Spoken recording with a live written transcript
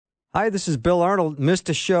Hi, this is Bill Arnold. Missed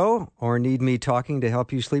a show or need me talking to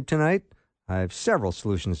help you sleep tonight? I have several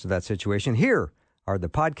solutions to that situation. Here are the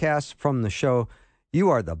podcasts from the show. You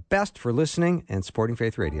are the best for listening and supporting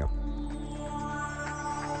Faith Radio.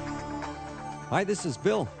 Hi, this is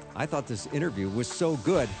Bill. I thought this interview was so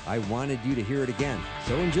good, I wanted you to hear it again.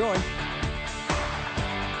 So enjoy.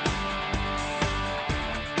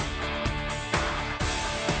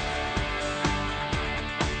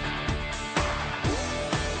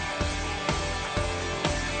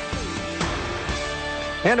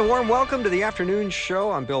 And a warm welcome to the afternoon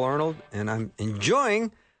show. I'm Bill Arnold, and I'm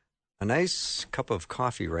enjoying a nice cup of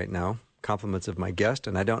coffee right now. Compliments of my guest,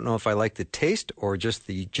 and I don't know if I like the taste or just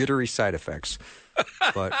the jittery side effects.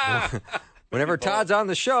 But whenever Todd's on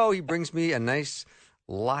the show, he brings me a nice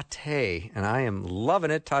latte, and I am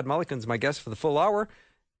loving it. Todd Mulliken's my guest for the full hour.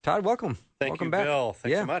 Todd, welcome. Welcome back. Bill.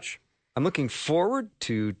 Thanks so much. I'm looking forward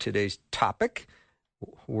to today's topic.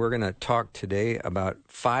 We're going to talk today about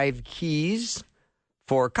 5 keys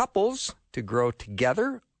for couples to grow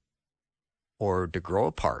together or to grow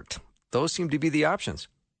apart. Those seem to be the options.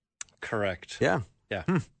 Correct. Yeah.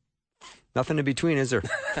 Nothing in between, is there?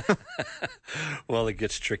 Well, it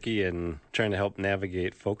gets tricky in trying to help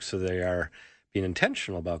navigate folks so they are being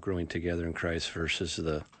intentional about growing together in Christ versus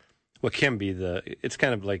what can be it's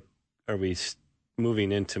kind of like, are we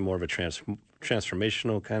moving into more of a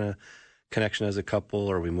transformational kind of connection as a couple,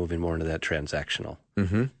 or are we moving more into that transactional?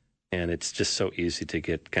 Mm-hmm. And it's just so easy to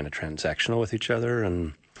get kind of transactional with each other,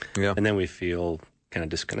 and then we feel kind of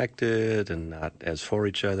disconnected and not as for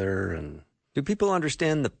each other. And do people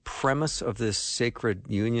understand the premise of this sacred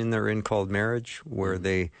union they're in called marriage, where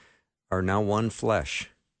they are now one flesh,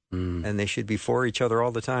 and they should be for each other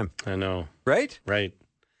all the time? I know. Right? Right.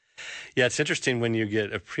 Yeah, it's interesting when you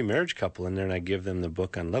get a pre-marriage couple in there and I give them the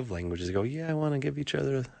book on love languages. They go, I want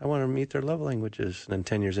to meet their love languages. And then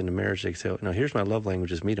 10 years into marriage, they say, no, here's my love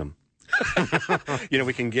languages, meet them.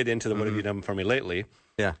 We can get into the what have you done for me lately?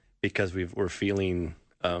 Yeah. Because we're feeling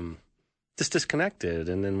just disconnected,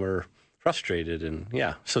 and then we're frustrated. And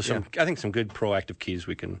I think some good proactive keys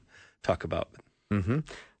we can talk about. Mm-hmm.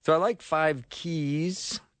 So I like 5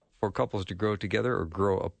 keys for couples to grow together or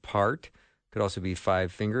grow apart. Could also be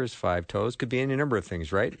 5 fingers, 5 toes. Could be any number of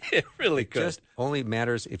things, right? It really could. It just only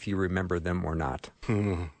matters if you remember them or not.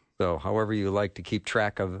 So however you like to keep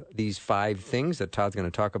track of these 5 things that Todd's going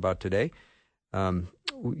to talk about today, we're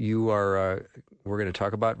going to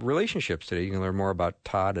talk about relationships today. You can learn more about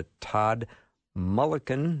Todd at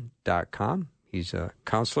toddmulliken.com. He's a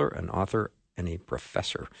counselor, an author, and a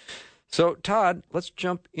professor. So, Todd, let's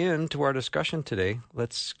jump into our discussion today.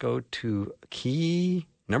 Let's go to key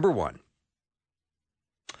number 1.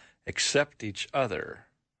 Accept each other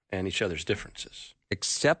and each other's differences.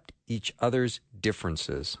 Accept each other's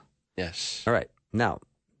differences. Yes. All right. Now,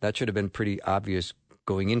 that should have been pretty obvious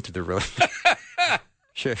going into the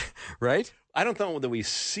relationship. Right? I don't know that we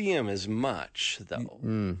see them as much,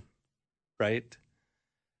 though. Right?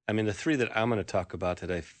 I mean, the 3 that I'm going to talk about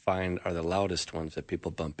that I find are the loudest ones that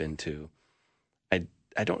people bump into. I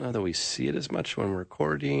don't know that we see it as much when we're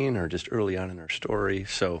recording or just early on in our story.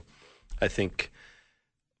 So I think,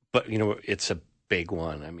 but, it's a big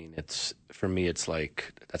one. I mean, for me, it's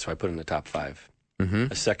like, that's why I put it in the top 5.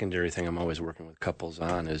 Mm-hmm. A secondary thing I'm always working with couples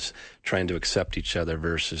on is trying to accept each other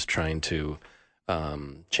versus trying to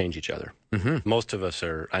change each other. Mm-hmm. Most of us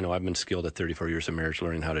I know I've been skilled at 34 years of marriage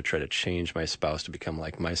learning how to try to change my spouse to become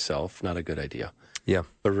like myself. Not a good idea. Yeah.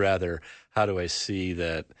 But rather, how do I see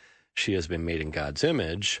that she has been made in God's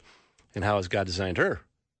image, and how has God designed her?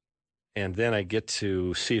 And then I get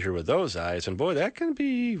to see her with those eyes, and boy, that can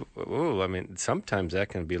be, sometimes that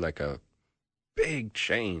can be like a big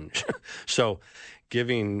change. So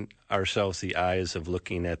giving ourselves the eyes of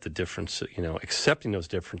looking at the difference, accepting those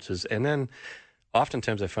differences. And then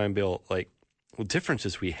oftentimes I find, Bill,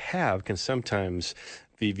 differences we have can sometimes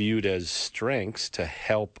be viewed as strengths to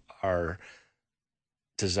help our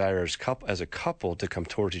desires as a couple to come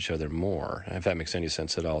towards each other more, if that makes any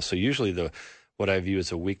sense at all. So usually what I view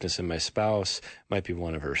as a weakness in my spouse might be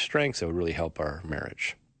one of her strengths that would really help our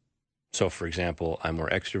marriage. So, for example, I'm more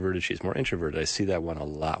extroverted, she's more introverted. I see that one a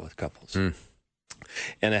lot with couples. And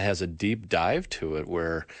it has a deep dive to it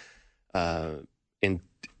where, in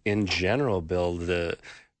general, Bill,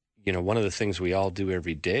 one of the things we all do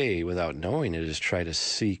every day without knowing it is try to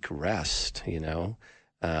seek rest,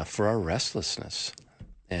 for our restlessness.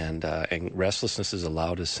 And restlessness is a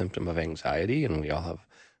loudest symptom of anxiety, and we all have,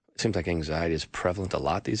 it seems like anxiety is prevalent a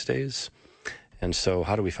lot these days. And so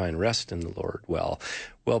how do we find rest in the Lord? Well,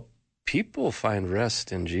 people find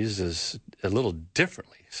rest in Jesus a little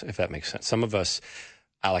differently, if that makes sense. Some of us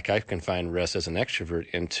I can find rest as an extrovert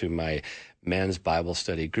into my men's Bible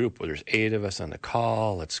study group where there's 8 of us on the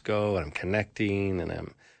call. Let's go. And I'm connecting and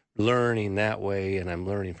I'm learning that way. And I'm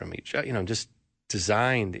learning from each other, I'm just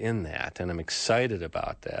designed in that. And I'm excited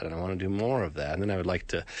about that. And I want to do more of that. And then I would like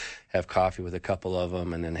to have coffee with a couple of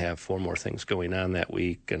them and then have 4 more things going on that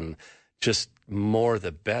week. And just more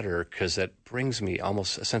the better, because that brings me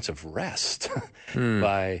almost a sense of rest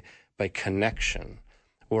by connection.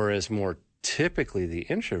 Whereas more typically the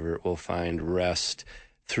introvert will find rest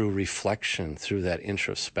through reflection, through that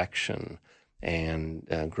introspection, and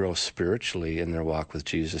grow spiritually in their walk with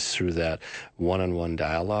Jesus through that one-on-one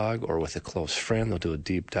dialogue, or with a close friend. They'll do a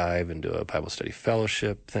deep dive into a Bible study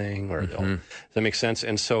fellowship thing. Does that make sense?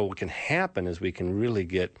 And so what can happen is we can really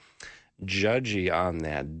get judgy on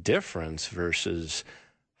that difference versus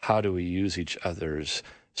how do we use each other's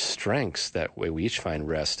strengths. That way we each find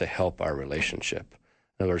rest to help our relationship.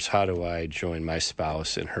 In other words, how do I join my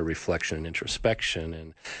spouse in her reflection and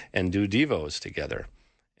introspection and do devos together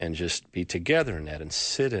and just be together in that and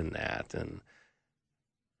sit in that and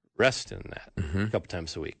rest in that a couple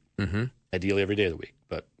times a week. Ideally every day of the week,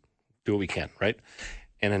 but do what we can, right?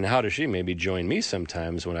 And then how does she maybe join me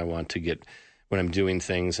sometimes when I'm doing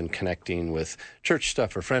things and connecting with church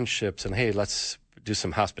stuff or friendships, and hey, let's do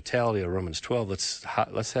some hospitality or Romans 12.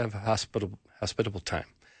 Let's have hospitable time.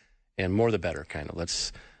 And more the better, kind of.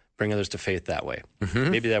 Let's bring others to faith that way.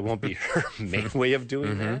 Maybe that won't be her main way of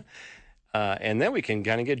doing that. And then we can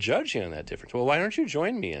kind of get judgy on that difference. Well, why don't you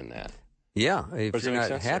join me in that? Yeah. If you're not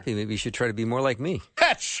happy, maybe you should try to be more like me.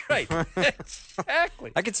 That's right.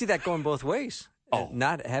 Exactly. I could see that going both ways. Oh.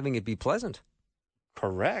 Not having it be pleasant.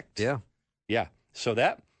 Correct. Yeah. Yeah. So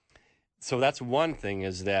that's one thing,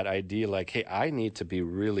 is that idea like, hey, I need to be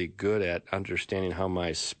really good at understanding how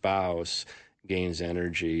my spouse gains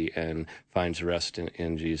energy and finds rest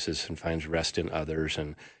in Jesus and finds rest in others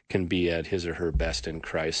and can be at his or her best in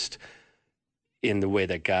Christ in the way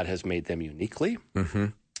that God has made them uniquely.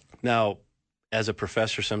 Now, as a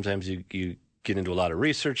professor, sometimes you get into a lot of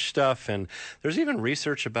research stuff, and there's even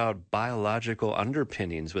research about biological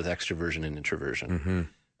underpinnings with extroversion and introversion,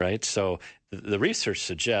 right? So the research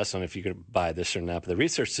suggests, I don't know if you can buy this or not, but the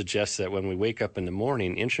research suggests that when we wake up in the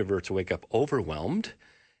morning, introverts wake up overwhelmed.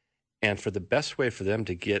 And for the best way for them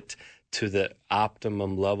to get to the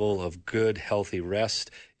optimum level of good, healthy rest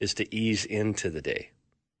is to ease into the day,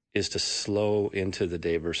 is to slow into the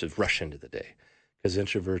day versus rush into the day. Because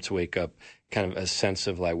introverts wake up kind of a sense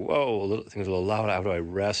of like, whoa, things are a little loud. How do I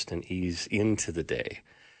rest and ease into the day?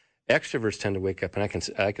 Extroverts tend to wake up, and this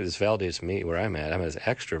validates me where I'm at. I'm an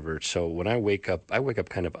extrovert. So when I wake up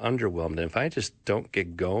kind of underwhelmed. And if I just don't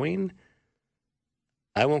get going,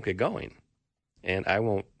 I won't get going. And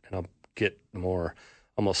I'll get more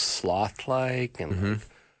almost sloth-like and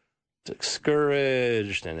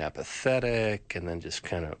discouraged and apathetic, and then just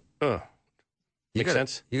kind of, Makes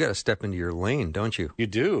sense? You got to step into your lane, don't you? You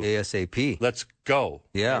do. ASAP. Let's go.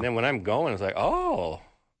 Yeah. And then when I'm going, it's like, on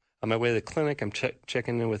my way to the clinic, I'm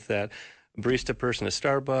checking in with that barista person at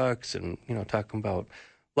Starbucks and, talking about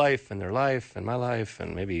life and their life and my life,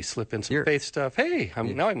 and maybe slip in some faith stuff. Hey,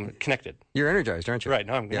 now I'm connected. You're energized, aren't you? Right.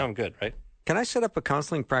 Now I'm good, right? Can I set up a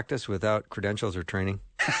counseling practice without credentials or training?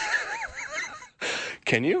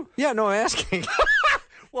 Can you? Yeah, no, I'm asking.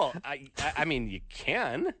 Well, I mean, you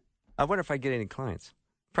can. I wonder if I get any clients.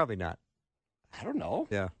 Probably not. I don't know.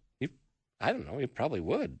 Yeah. I don't know. You probably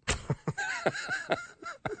would.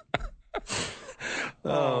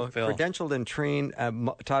 Phil. Credentialed and trained.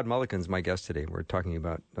 Todd Mulliken's my guest today. We're talking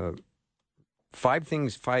about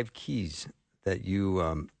 5 keys that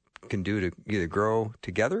you can do to either grow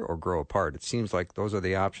together or grow apart. It seems like those are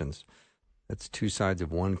the options. That's 2 sides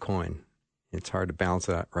of one coin. It's hard to balance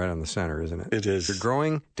that right on the center, isn't it? It is. You're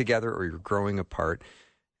growing together or you're growing apart.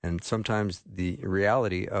 And sometimes the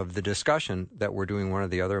reality of the discussion that we're doing one or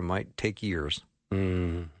the other might take years.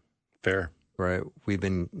 Fair. Right. We've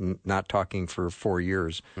been not talking for 4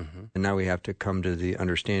 years. And now we have to come to the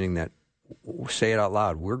understanding that, say it out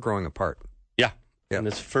loud, we're growing apart. Yeah. Yep. And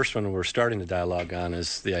this first one we're starting the dialogue on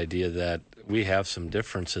is the idea that we have some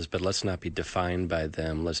differences, but let's not be defined by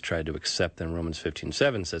them. Let's try to accept them. Romans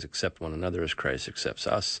 15:7 says, accept one another as Christ accepts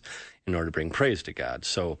us in order to bring praise to God.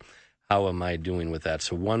 So how am I doing with that?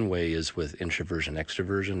 So one way is with introversion,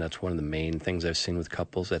 extroversion. That's one of the main things I've seen with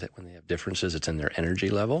couples, that when they have differences, it's in their energy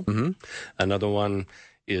level. Another one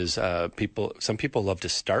is some people love to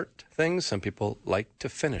start things. Some people like to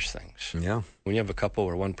finish things. Yeah. When you have a couple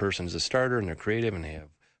where one person's a starter and they're creative and they have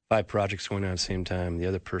 5 projects going on at the same time, the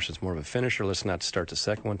other person's more of a finisher. Let's not start the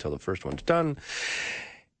second one until the first one's done.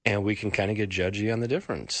 And we can kind of get judgy on the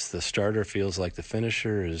difference. The starter feels like the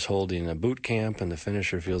finisher is holding a boot camp, and the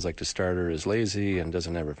finisher feels like the starter is lazy and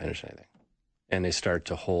doesn't ever finish anything. And they start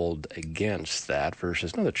to hold against that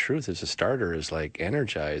versus, no, the truth is the starter is like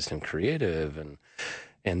energized and creative, and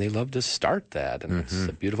they love to start that. And it's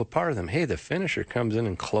a beautiful part of them. Hey, the finisher comes in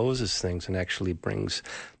and closes things and actually brings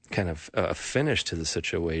kind of a finish to the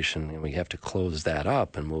situation, and we have to close that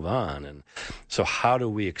up and move on. And so how do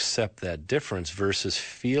we accept that difference versus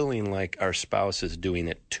feeling like our spouse is doing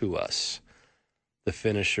it to us? The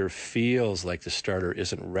finisher feels like the starter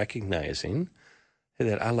isn't recognizing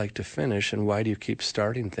that I like to finish, and why do you keep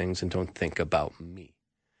starting things and don't think about me?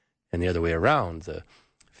 And the other way around, the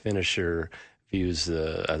finisher views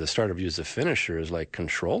the starter views the finisher as like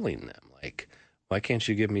controlling them, like, why can't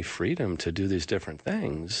you give me freedom to do these different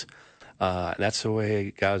things? That's the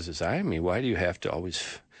way God's designed me. Why do you have to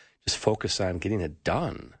always just focus on getting it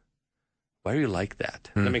done? Why are you like that?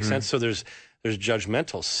 Does that make sense? So there's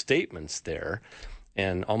judgmental statements there,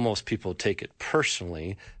 and almost people take it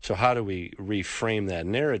personally. So how do we reframe that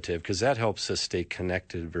narrative? Because that helps us stay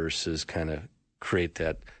connected versus kind of create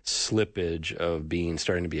that slippage of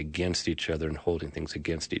starting to be against each other and holding things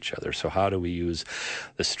against each other. So how do we use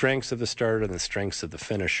the strengths of the starter and the strengths of the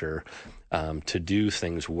finisher to do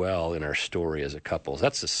things well in our story as a couple?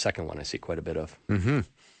 That's the second one I see quite a bit of. All right,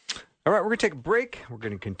 we're going to take a break. We're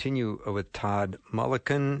going to continue with Todd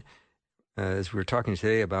Mulliken as we were talking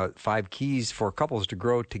today about 5 keys for couples to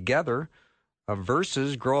grow together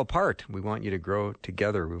versus grow apart. We want you to grow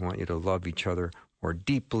together. We want you to love each other more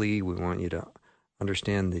deeply. We want you to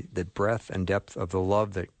understand the breadth and depth of the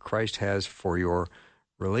love that Christ has for your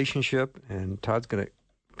relationship. And Todd's going to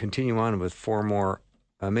continue on with 4 more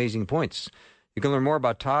amazing points. You can learn more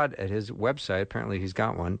about Todd at his website. Apparently he's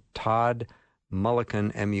got one. Todd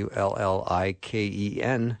Mulliken,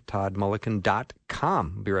 Mulliken,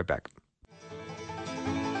 toddmulliken.com. We'll be right back.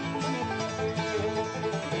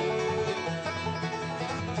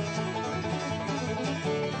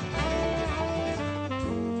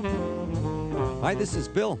 Hi, this is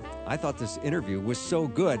Bill. I thought this interview was so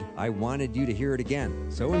good, I wanted you to hear it again.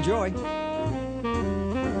 So enjoy.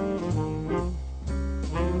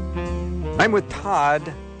 I'm with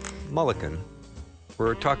Todd Mulliken.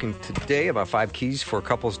 We're talking today about 5 keys for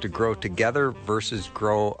couples to grow together versus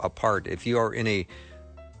grow apart. If you are in a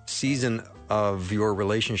season of your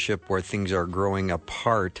relationship where things are growing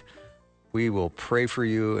apart, we will pray for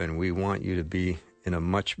you, and we want you to be in a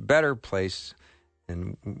much better place.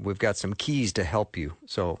 And we've got some keys to help you.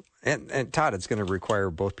 So, and Todd, it's going to require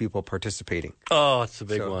both people participating. Oh, it's a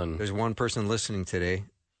big one. There's one person listening today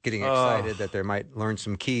getting excited that they might learn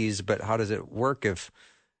some keys, but how does it work if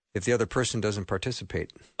the other person doesn't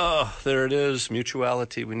participate? Oh, there it is.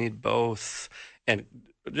 Mutuality. We need both. And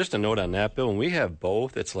just a note on that, Bill, when we have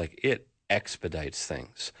both, it's like it expedites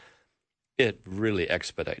things. It really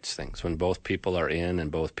expedites things when both people are in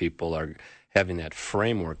and both people are having that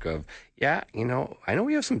framework of, I know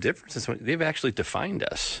we have some differences. They've actually defined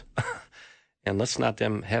us. And let's not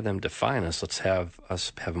have them define us. Let's have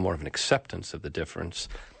us have more of an acceptance of the difference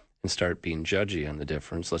and start being judgy on the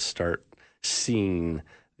difference. Let's start seeing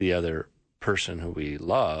the other person who we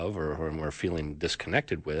love or who we're feeling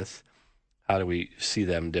disconnected with. How do we see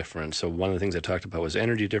them different? So one of the things I talked about was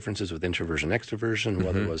energy differences with introversion, extroversion.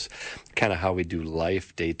 Whether it was kind of how we do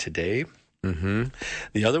life day to day.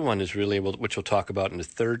 The other one is really, which we'll talk about in the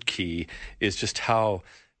third key, is just how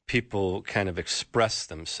people kind of express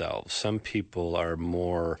themselves. Some people are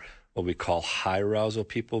more what we call high arousal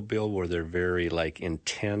people, Bill, where they're very like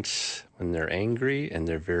intense when they're angry and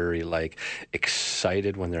they're very like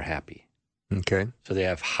excited when they're happy. Okay. So they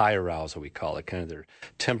have high arousal, we call it. Kind of their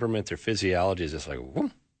temperament, their physiology is just like,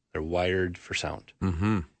 whoom, they're wired for sound.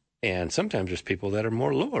 And sometimes there's people that are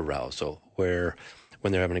more low arousal, where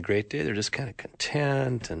when they're having a great day, they're just kind of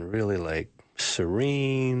content and really like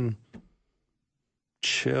serene,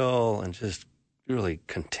 chill, and just really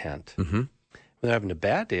content. When they're having a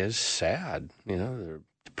bad day, it's sad. They're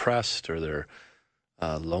depressed or they're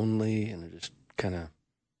lonely, and they're just kind of,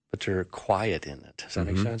 but they're quiet in it. Does that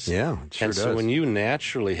make sense? Yeah, it sure and does. So when you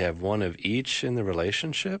naturally have one of each in the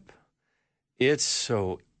relationship, it's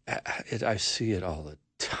so, I see it all the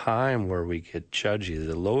time where we get judgy.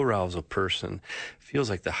 The low arousal person feels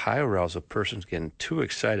like the high arousal person's getting too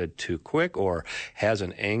excited too quick or has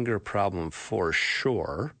an anger problem for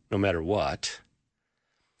sure, no matter what.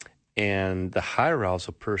 And the high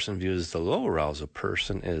arousal person views the low arousal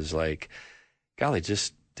person as like, golly,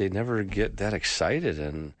 they never get that excited.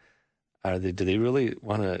 And do they really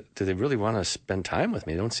want to spend time with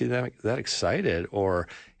me? They don't see that excited. Or,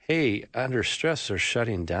 hey, under stress, they're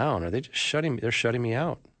shutting down. Are they just they're shutting me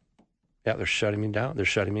out? Yeah, they're shutting me down. They're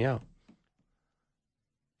shutting me out.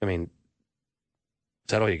 I mean, is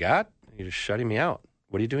that all you got? You're just shutting me out.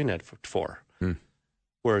 What are you doing that for?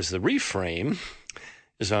 Whereas the reframe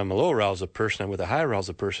is I'm a low arousal person. I'm with a high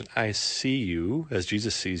arousal person. I see you as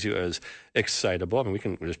Jesus sees you as excitable. I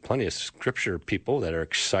mean, there's plenty of scripture people that are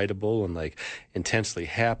excitable and like intensely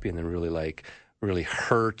happy and then really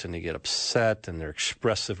hurt and they get upset and they're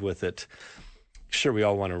expressive with it. Sure, we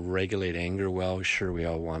all want to regulate anger well. Sure, we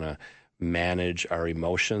all want to manage our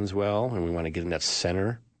emotions well and we want to get in that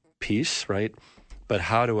center piece, right? But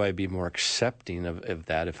how do I be more accepting of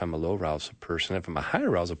that if I'm a low arousal person? If I'm a high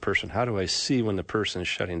arousal person, how do I see when the person is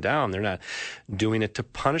shutting down? They're not doing it to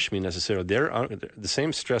punish me necessarily. They're the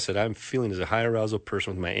same stress that I'm feeling as a high arousal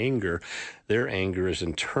person with my anger. Their anger is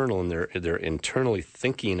internal, and they're internally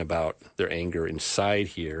thinking about their anger inside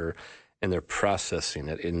here, and they're processing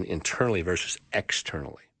it internally versus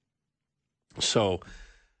externally. So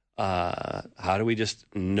how do we just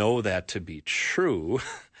know that to be true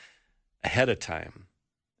ahead of time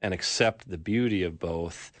and accept the beauty of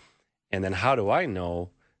both? And then how do I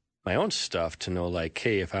know my own stuff to know, like,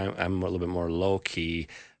 hey, if I'm a little bit more low key,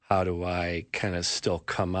 how do I kind of still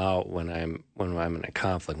come out when I'm in a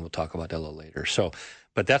conflict? And we'll talk about that a little later. So,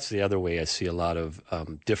 but that's the other way I see a lot of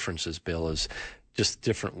differences, Bill, is just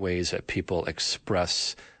different ways that people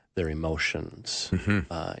express their emotions,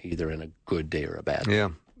 either in a good day or a bad day. Yeah.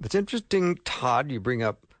 It's interesting, Todd, you bring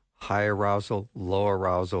up high arousal, low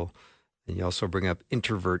arousal, and you also bring up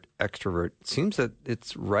introvert, extrovert. It seems that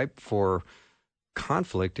it's ripe for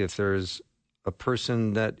conflict if there's a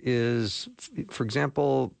person that is, for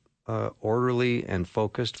example, orderly and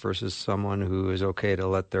focused versus someone who is okay to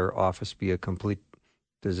let their office be a complete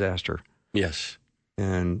disaster. Yes.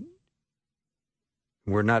 And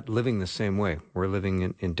we're not living the same way. We're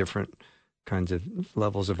living in different kinds of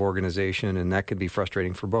levels of organization, and that could be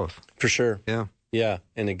frustrating for both. For sure. Yeah. Yeah,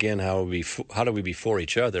 and again, how do we be for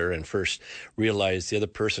each other and first realize the other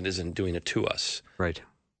person isn't doing it to us? Right.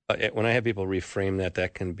 When I have people reframe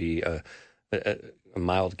that can be a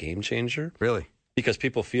mild game changer. Really? Because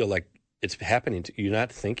people feel like it's happening to you. You're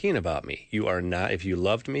not thinking about me. You are not. If you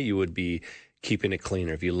loved me, you would be keeping it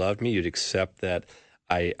cleaner. If you loved me, you'd accept that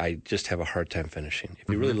I just have a hard time finishing. If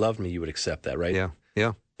you really loved me, you would accept that, right? Yeah,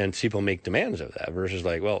 yeah. And people make demands of that versus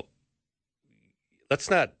like, well, let's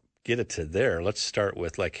not get it to there. Let's start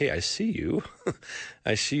with like, hey, I see you.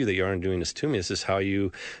 I see you that you aren't doing this to me. This is how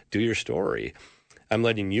you do your story. I'm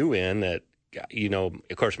letting you in that,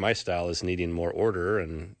 of course, my style is needing more order.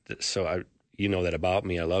 And so you know that about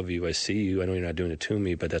me. I love you. I see you. I know you're not doing it to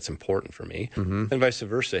me, but that's important for me. And vice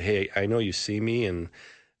versa. Hey, I know you see me and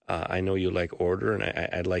I know you like order. And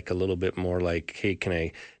I'd like a little bit more like, hey, can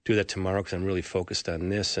I do that tomorrow? Because I'm really focused on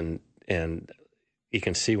this. And you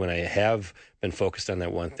can see when I have been focused on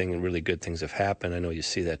that one thing and really good things have happened. I know you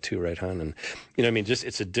see that too, right, hon? And, just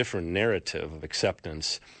it's a different narrative of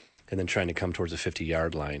acceptance and then trying to come towards the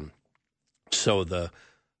 50-yard line. So the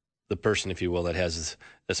person, if you will, that's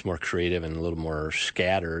more creative and a little more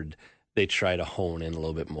scattered, they try to hone in a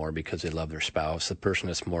little bit more because they love their spouse. The person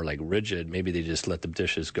that's more like rigid, maybe they just let the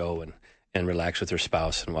dishes go and relax with their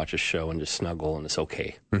spouse and watch a show and just snuggle and it's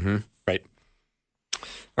okay. Right?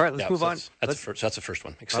 All right, let's move on. That's the first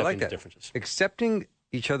one. Accepting like the that. differences. Accepting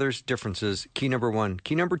each other's differences. Key number one.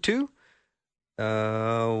 Key number two?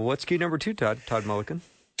 What's key number two, Todd Mulliken?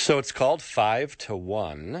 So it's called 5 to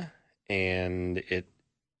 1, and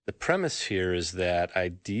the premise here is that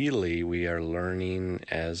ideally we are learning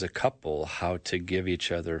as a couple how to give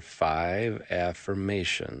each other 5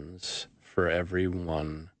 affirmations for every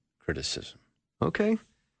one criticism. Okay.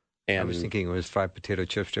 And I was thinking it was 5 potato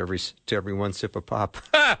chips to every one sip of pop.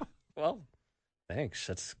 Well, thanks.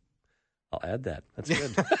 I'll add that. That's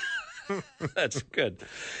good. That's good.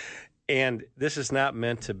 And this is not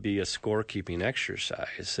meant to be a scorekeeping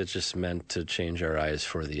exercise. It's just meant to change our eyes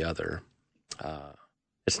for the other.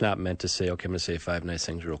 It's not meant to say, okay, I'm going to say 5 nice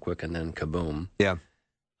things real quick and then kaboom. Yeah.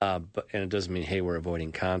 And it doesn't mean, hey, we're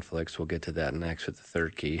avoiding conflicts. We'll get to that next with the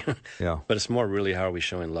third key. Yeah. But it's more really how are we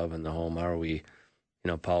showing love in the home? How are we,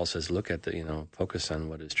 Paul says, look at focus on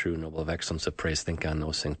what is true, noble, of excellence, of praise, think on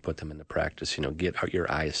those things, put them into practice, get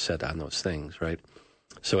your eyes set on those things, right?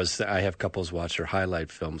 So I have couples watch their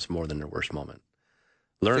highlight films more than their worst moment.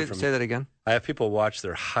 Say that again. I have people watch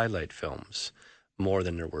their highlight films more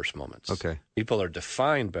than their worst moments. Okay. People are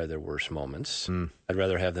defined by their worst moments. I'd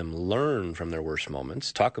rather have them learn from their worst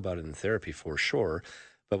moments, talk about it in therapy for sure.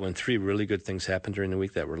 But when 3 really good things happen during the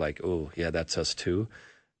week that were like, oh, yeah, that's us too,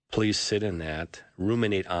 please sit in that,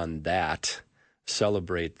 ruminate on that,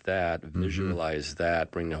 celebrate that, visualize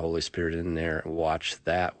that, bring the Holy Spirit in there, watch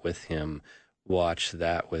that with him,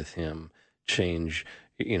 change,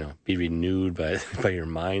 be renewed by your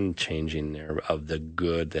mind changing there of the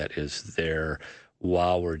good that is there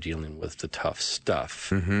while we're dealing with the tough stuff.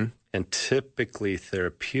 Mm-hmm. And typically,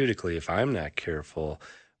 therapeutically, if I'm not careful,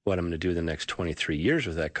 what I'm going to do the next 23 years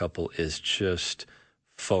with that couple is just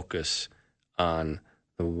focus on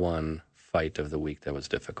the one fight of the week that was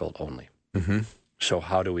difficult only. Mm-hmm. So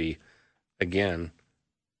how do we, again,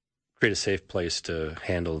 create a safe place to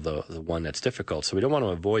handle the one that's difficult? So we don't want to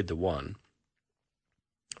avoid the one,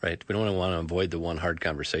 right? We don't want to avoid the one hard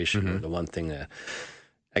conversation or the one thing that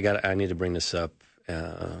I need to bring this up,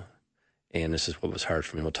 and this is what was hard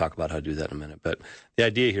for me. We'll talk about how to do that in a minute. But the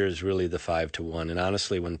idea here is really the 5-to-1. And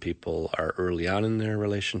honestly, when people are early on in their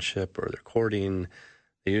relationship or they're courting,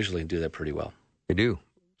 they usually do that pretty well. They do.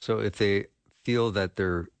 So if they feel that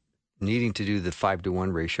they're needing to do the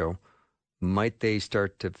 5-to-1 ratio, might they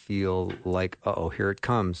start to feel like, uh-oh, here it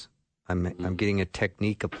comes. I'm getting a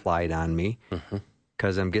technique applied on me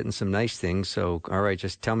because I'm getting some nice things. So, all right,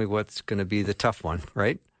 just tell me what's going to be the tough one,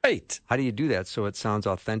 right? Right. How do you do that so it sounds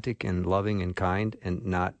authentic and loving and kind and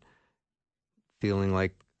not feeling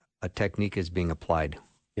like a technique is being applied?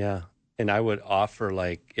 Yeah. And I would offer,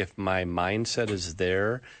 like, if my mindset is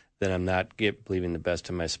there, then I'm not believing the best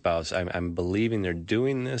in my spouse. I'm believing they're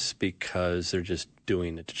doing this because they're just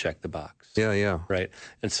doing it to check the box. Yeah, yeah. Right.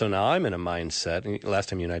 And so now I'm in a mindset. And last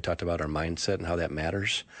time you and I talked about our mindset and how that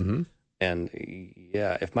matters. Mm-hmm. And,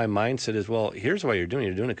 yeah, if my mindset is, well, here's why you're doing it.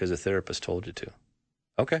 You're doing it because the therapist told you to.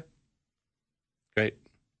 Okay, great.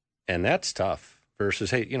 And that's tough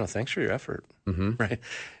versus, hey, thanks for your effort, right?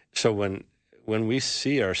 So when we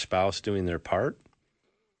see our spouse doing their part,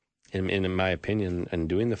 in my opinion, and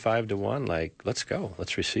doing the 5-to-1, like, let's go.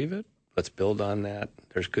 Let's receive it. Let's build on that.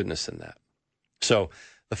 There's goodness in that. So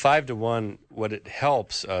the 5-to-1, what it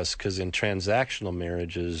helps us, because in transactional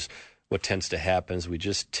marriages, what tends to happen is we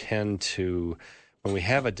just tend to, when we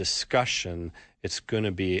have a discussion, it's going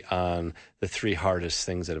to be on the 3 hardest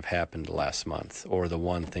things that have happened last month or the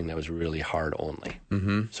one thing that was really hard only.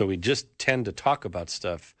 Mm-hmm. So we just tend to talk about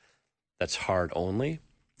stuff that's hard only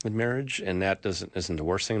in marriage, and that isn't the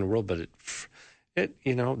worst thing in the world, but it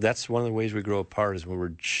that's one of the ways we grow apart is when we're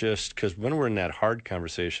because when we're in that hard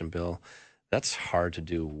conversation, Bill, that's hard to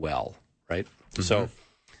do well, right? Mm-hmm. So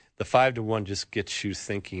the 5-to-1 just gets you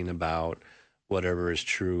thinking about whatever is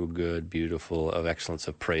true, good, beautiful, of excellence,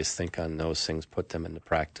 of praise. Think on those things, put them into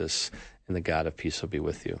practice, and the God of peace will be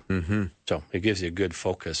with you. Mm-hmm. So it gives you a good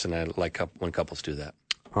focus, and I like when couples do that.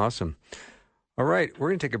 Awesome. All right, we're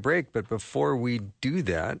going to take a break, but before we do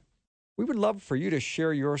that, we would love for you to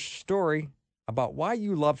share your story about why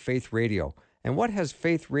you love Faith Radio and what has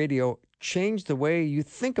Faith Radio changed the way you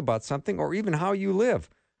think about something or even how you live.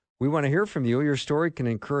 We want to hear from you. Your story can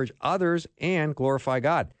encourage others and glorify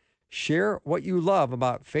God. Share what you love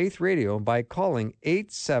about Faith Radio by calling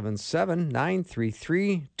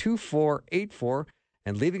 877-933-2484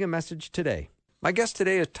 and leaving a message today. My guest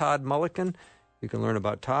today is Todd Mulliken. You can learn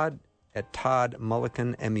about Todd at Todd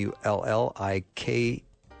Mulliken, Mulliken,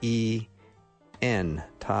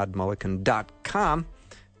 toddmulliken.com.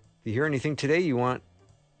 If you hear anything today you want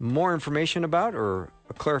more information about or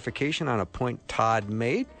a clarification on a point Todd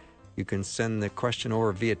made, you can send the question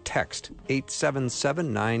over via text,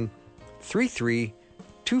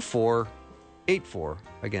 877-933-2484.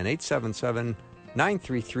 Again,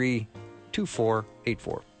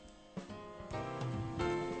 877-933-2484.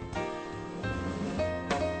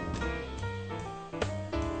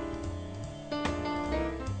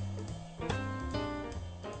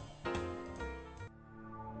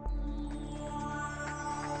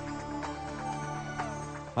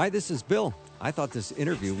 Hi, this is Bill. I thought this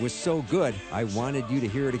interview was so good, I wanted you to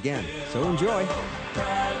hear it again. So enjoy.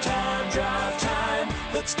 Drive time,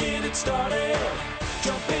 let's get it started.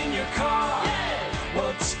 Jump in your car,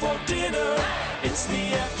 what's for dinner? It's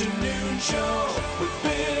the afternoon show with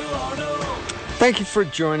Bill Arnold. Thank you for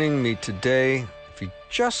joining me today. If you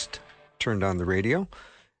just turned on the radio,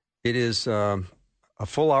 it is a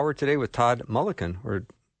full hour today with Todd Mulliken. We're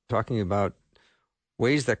talking about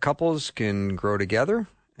ways that couples can grow together.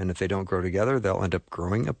 And if they don't grow together, they'll end up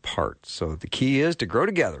growing apart. So the key is to grow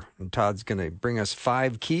together. And Todd's going to bring us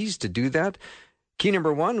 5 keys to do that. Key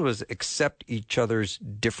number 1 was accept each other's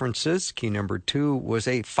differences. Key number 2 was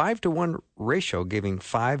a 5-to-1 ratio, giving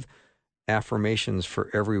 5 affirmations for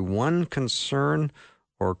every 1 concern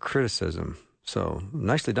or criticism. So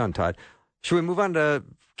nicely done, Todd. Should we move on to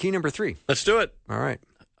key number 3? Let's do it. All right.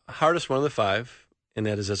 Hardest one of the 5, and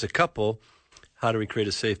that is as a couple, how do we create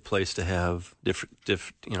a safe place to have different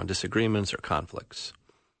disagreements or conflicts?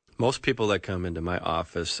 Most people that come into my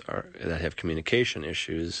office that have communication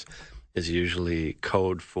issues is usually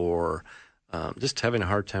code for just having a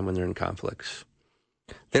hard time when they're in conflicts.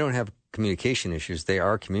 They don't have communication issues. They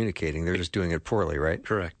are communicating. They're just doing it poorly, right?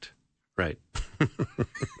 Correct. Right.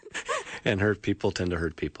 And hurt people tend to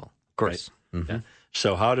hurt people. Of course. Right? Mm-hmm. Yeah.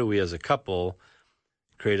 So how do we as a couple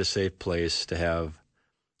create a safe place to have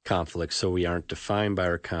conflicts so we aren't defined by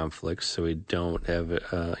our conflicts, so we don't have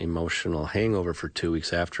an emotional hangover for 2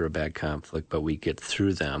 weeks after a bad conflict, but we get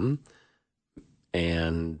through them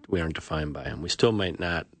and we aren't defined by them. We still might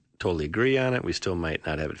not totally agree on it. We still might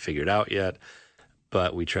not have it figured out yet,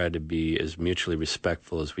 but we try to be as mutually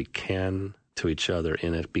respectful as we can to each other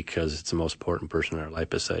in it because it's the most important person in our life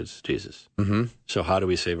besides Jesus. Mm-hmm. So how do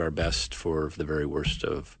we save our best for the very worst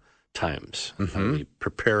of times? Mm-hmm. How do we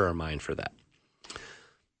prepare our mind for that?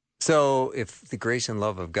 So if the grace and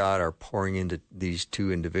love of God are pouring into these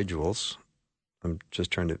two individuals, I'm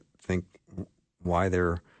just trying to think why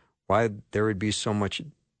there would be so much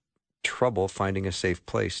trouble finding a safe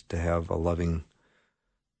place to have a loving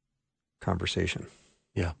conversation.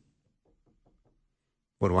 Yeah.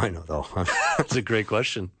 What do I know, though? That's a great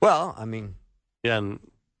question. Well, I mean... Yeah,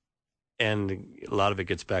 and a lot of it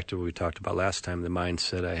gets back to what we talked about last time, the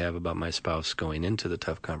mindset I have about my spouse going into the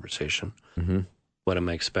tough conversation. Mm-hmm. What am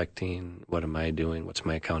I expecting? What am I doing? What's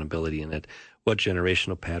my accountability in it? What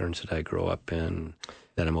generational patterns did I grow up in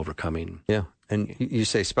that I'm overcoming? Yeah, and you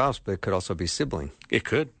say spouse, but it could also be sibling. It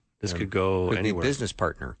could. This could go could anywhere. Be business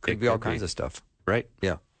partner. Could be all kinds of stuff. Right.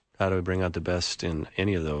 Yeah. How do we bring out the best in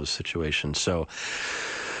any of those situations? So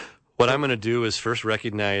what I'm going to do is first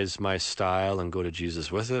recognize my style and go to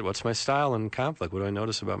Jesus with it. What's my style in conflict? What do I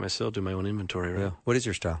notice about myself? Do my own inventory, right? Yeah. What is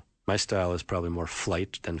your style? My style is probably more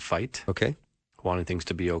flight than fight. Okay. Wanting things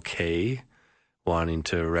to be okay, wanting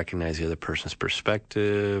to recognize the other person's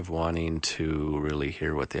perspective, wanting to really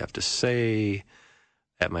hear what they have to say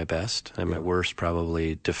at my best. At my worst,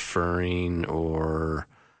 probably deferring or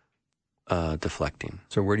deflecting.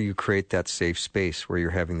 So where do you create that safe space where you're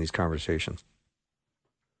having these conversations?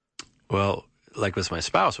 Well, like with my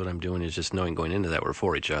spouse, what I'm doing is just knowing going into that we're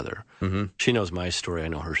for each other. Mm-hmm. She knows my story, I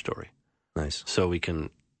know her story. Nice. So we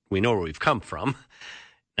know where we've come from.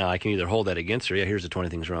 Now, I can either hold that against her. Yeah, here's the 20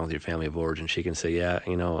 things wrong with your family of origin. She can say, yeah,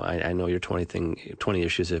 I know your 20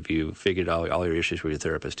 issues. If you figured out all your issues with your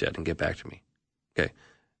therapist yet, and get back to me. Okay.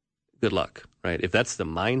 Good luck, right? If that's the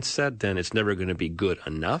mindset, then it's never going to be good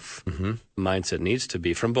enough. Mm-hmm. The mindset needs to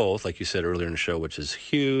be from both, like you said earlier in the show, which is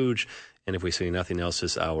huge. And if we say nothing else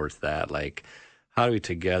is ours, that, like, how do we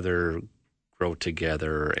together grow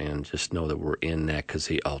together and just know that we're in that because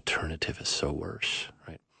the alternative is so worse,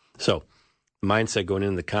 right? So mindset going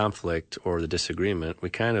into the conflict or the disagreement,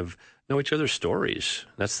 we kind of know each other's stories.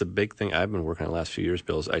 That's the big thing I've been working on the last few years,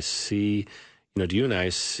 Bill, is I see, do you and I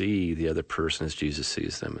see the other person as Jesus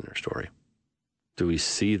sees them in their story? Do we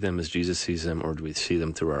see them as Jesus sees them, or do we see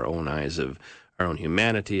them through our own eyes of our own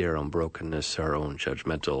humanity, our own brokenness, our own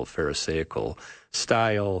judgmental, pharisaical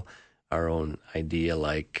style, our own idea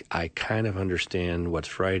like, I kind of understand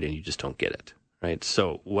what's right and you just don't get it, right?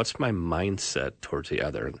 So what's my mindset towards the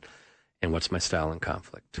other? And what's my style in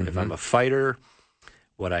conflict? Mm-hmm. If I'm a fighter,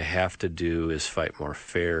 what I have to do is fight more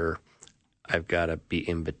fair. I've got to be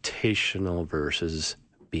invitational versus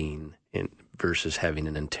having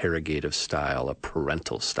an interrogative style, a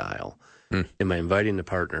parental style. Am I inviting my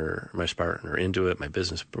partner into it, my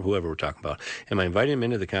business, whoever we're talking about? Am I inviting them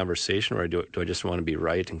into the conversation, or do I just want to be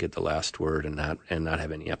right and get the last word and not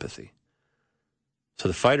have any empathy? So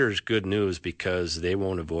the fighter is good news because they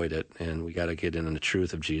won't avoid it, and we got to get into the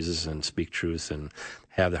truth of Jesus and speak truth and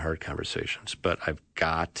have the hard conversations. But I've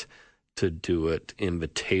got to do it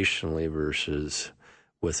invitationally versus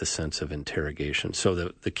with a sense of interrogation. So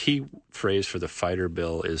the key phrase for the fighter,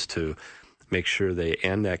 Bill, is to make sure they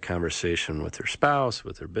end that conversation with their spouse,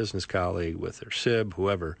 with their business colleague, with their sib,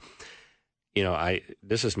 whoever.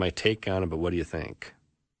 This is my take on it, but what do you think?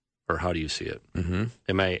 Or how do you see it? Mm-hmm.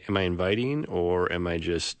 Am I inviting, or am I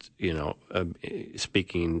just,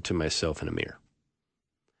 speaking to myself in a mirror?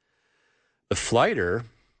 The flighter,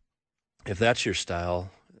 if that's your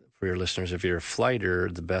style, for your listeners, if you're a flighter,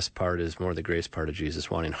 the best part is more the grace part of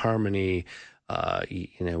Jesus, wanting harmony,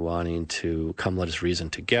 wanting to come, let us reason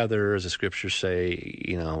together, as the scriptures say,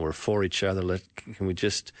 we're for each other. Can we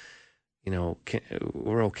just,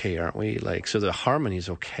 we're okay, aren't we? So the harmony is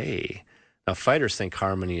okay. Now, fighters think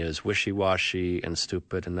harmony is wishy-washy and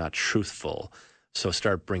stupid and not truthful. So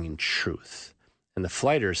start bringing truth. And the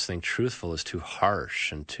flighters think truthful is too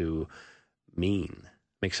harsh and too mean.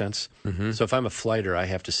 Make sense? Mm-hmm. So if I'm a flighter, I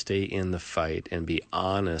have to stay in the fight and be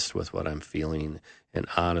honest with what I'm feeling and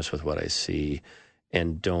honest with what I see,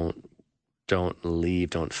 and don't leave,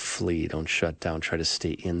 don't flee, don't shut down, try to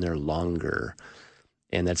stay in there longer.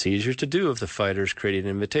 And that's easier to do if the fighter's creating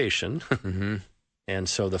an invitation. Mm-hmm. And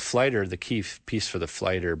so the flighter, the key piece for the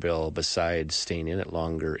flighter, Bill, besides staying in it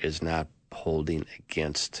longer, is not holding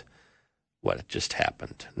against what just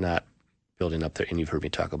happened, not building up there. And you've heard me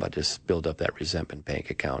talk about just build up that resentment bank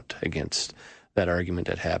account against that argument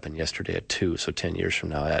that happened yesterday at 2. So 10 years from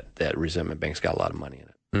now, that resentment bank's got a lot of money in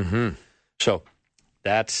it. Mm-hmm. So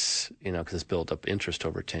that's, because it's built up interest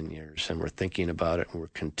over 10 years, and we're thinking about it, and we're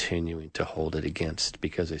continuing to hold it against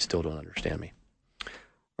because they still don't understand me.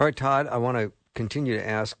 All right, Todd, I want to continue to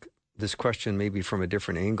ask this question maybe from a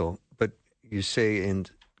different angle, but you say in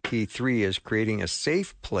key 3 is creating a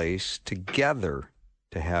safe place together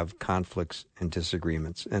to have conflicts and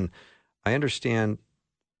disagreements. And I understand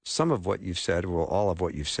some of what you've said, well, all of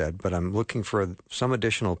what you've said, but I'm looking for some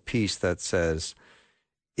additional piece that says,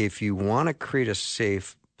 if you want to create a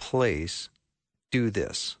safe place, do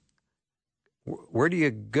this. Where do you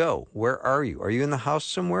go? Where are you? Are you in the house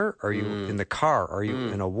somewhere? Are you in the car? Are you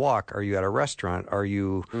in a walk? Are you at a restaurant? Are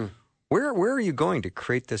you... Where are you going to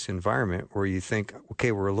create this environment where you think,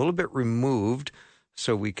 okay, we're a little bit removed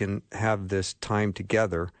so we can have this time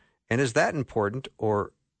together? And is that important,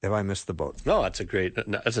 or have I missed the boat? No, that's a great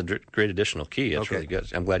additional key. That's really good.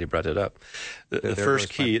 I'm glad you brought it up. The first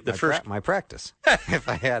key, my practice, if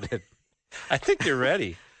I had it. I think you're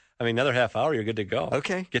ready. I mean, another half hour, you're good to go.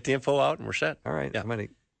 Okay. Get the info out, and we're set. All right. Yeah. I'm going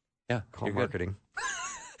to call marketing.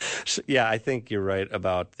 So, yeah, I think you're right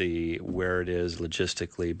about where it is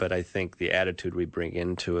logistically, but I think the attitude we bring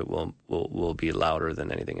into it will be louder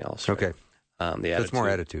than anything else. Right? Okay. It's more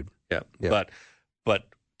attitude. Yeah. But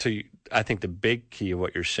I think the big key of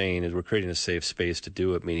what you're saying is we're creating a safe space to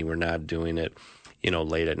do it, meaning we're not doing it,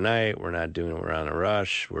 late at night. We're not doing it. We're on a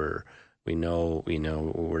rush. We know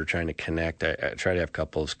we're trying to connect. I try to have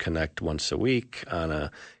couples connect once a week on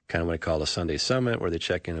a kind of what I call a Sunday summit, where they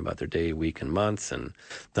check in about their day, week, and month, and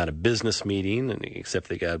not a business meeting, and except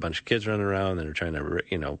they got a bunch of kids running around and they're trying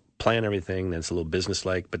to plan everything. Then it's a little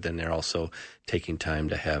business-like, but then they're also taking time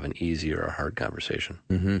to have an easy or a hard conversation.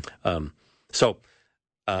 Mm-hmm.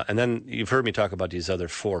 And then you've heard me talk about these other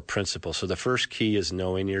 4 principles. So the first key is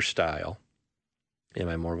knowing your style. Am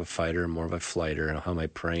I more of a fighter, more of a flighter? And how am I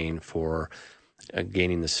praying for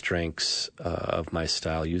gaining the strengths of my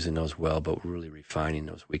style, using those well, but really refining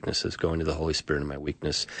those weaknesses, going to the Holy Spirit in my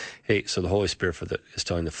weakness. Hey, so the Holy Spirit is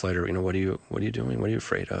telling the fighter, what are you doing? What are you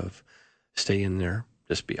afraid of? Stay in there.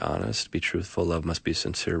 Just be honest. Be truthful. Love must be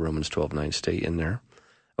sincere. Romans 12:9. Stay in there.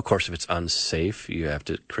 Of course, if it's unsafe, you have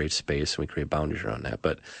to create space, and we create boundaries around that.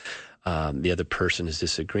 But the other person is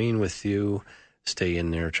disagreeing with you. Stay in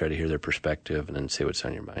there, try to hear their perspective, and then say what's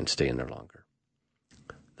on your mind. Stay in there longer.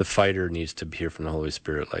 The fighter needs to hear from the Holy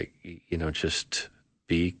Spirit, just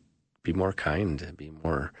be more kind,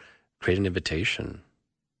 create an invitation.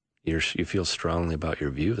 You feel strongly about your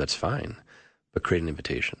view, that's fine, but create an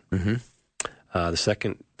invitation. Mm-hmm.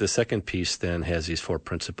 The second piece then has these 4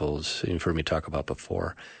 principles you've heard me talk about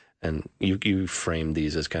before, and you framed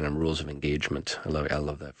these as kind of rules of engagement. I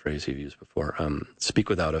love that phrase you've used before. Speak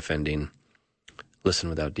without offending. Listen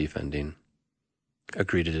without defending,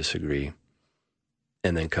 agree to disagree,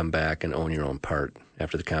 and then come back and own your own part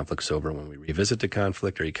after the conflict's over. When we revisit the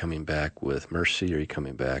conflict, are you coming back with mercy, or are you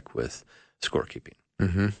coming back with scorekeeping?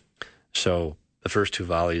 Mm-hmm. So the first 2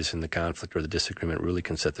 volleys in the conflict or the disagreement really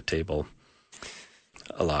can set the table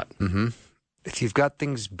a lot. Mm-hmm. If you've got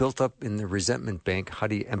things built up in the resentment bank, how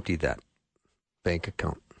do you empty that bank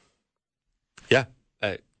account? Yeah.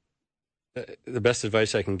 The best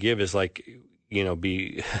advice I can give is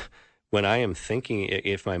when I am thinking,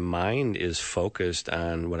 if my mind is focused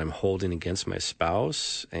on what I'm holding against my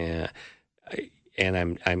spouse, and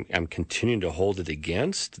I'm continuing to hold it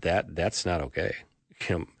against that's not okay.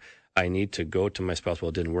 I need to go to my spouse. Well,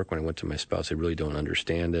 it didn't work when I went to my spouse. I really don't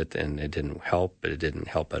understand it, and it didn't help. But it didn't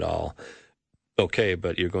help at all. Okay,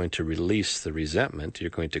 but you're going to release the resentment. You're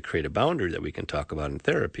going to create a boundary that we can talk about in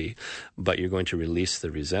therapy, but you're going to release the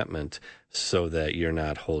resentment so that you're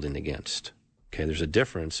not holding against. Okay, there's a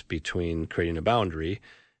difference between creating a boundary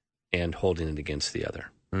and holding it against the other.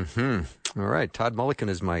 Mm-hmm. All right. Todd Mulliken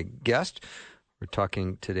is my guest. We're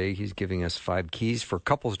talking today. He's giving us 5 keys for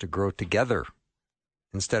couples to grow together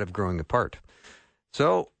instead of growing apart.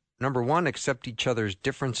 So, number 1, accept each other's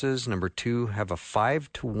differences. Number 2, have a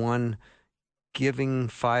 5-to-1 giving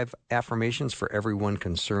 5 affirmations for every one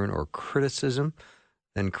concern or criticism.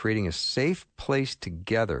 Then creating a safe place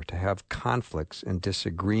together to have conflicts and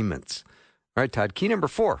disagreements. All right, Todd, key number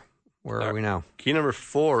 4. Where are we now? Key number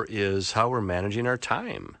 4 is how we're managing our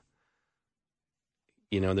time.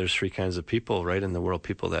 There's 3 kinds of people, right, in the world.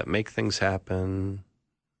 People that make things happen,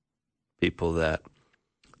 people that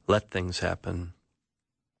let things happen,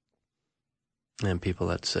 and people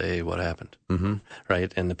that say, what happened? Mm-hmm.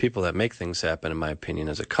 Right? And the people that make things happen, in my opinion,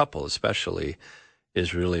 as a couple especially,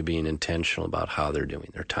 is really being intentional about how they're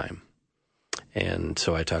doing their time. And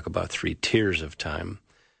so I talk about 3 tiers of time.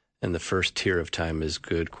 And the first tier of time is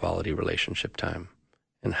good quality relationship time.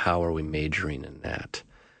 And how are we majoring in that?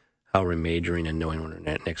 How are we majoring in knowing when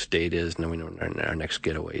our next date is, knowing when our next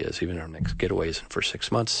getaway is, even our next getaway isn't for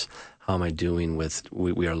 6 months? How am I doing with,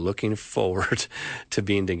 we are looking forward to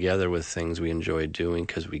being together with things we enjoy doing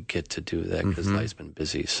because we get to do that because life's been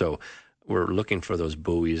busy. So we're looking for those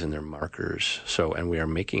buoys and their markers. So, and we're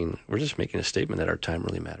just making a statement that our time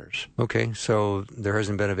really matters. Okay, so there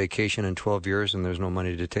hasn't been a vacation in 12 years and there's no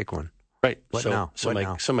money to take one. Right. What now?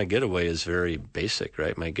 So my getaway is very basic,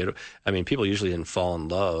 right? People usually didn't fall in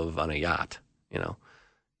love on a yacht,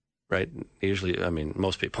 right? Usually,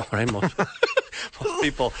 most people, right? Most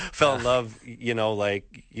people fell in love, right?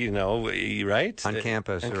 On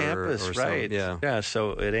campus. On campus, or right. Yeah,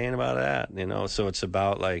 so it ain't about that, So it's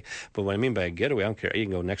about but what I mean by a getaway, I don't care. You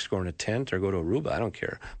can go next door in a tent or go to Aruba. I don't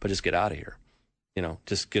care. But just get out of here.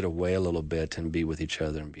 Just get away a little bit and be with each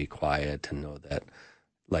other and be quiet and know that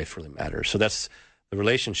life really matters. So that's the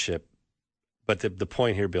relationship. But the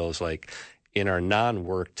point here, Bill, is in our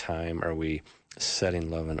non-work time, are we setting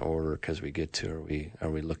love in order because we get to? Are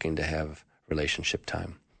we looking to have relationship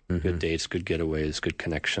time? Mm-hmm. Good dates, good getaways, good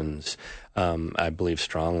connections. I believe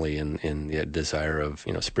strongly in the desire of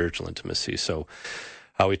spiritual intimacy. So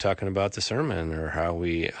how are we talking about the sermon, or how are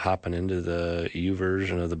we hopping into the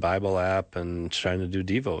YouVersion of the Bible app and trying to do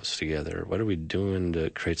devos together? What are we doing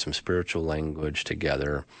to create some spiritual language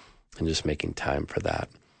together and just making time for that?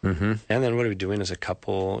 Mm-hmm. And then what are we doing as a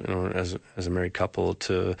couple, as a married couple,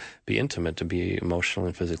 to be intimate, to be emotionally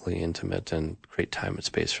and physically intimate and create time and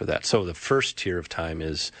space for that? So the first tier of time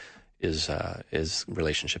is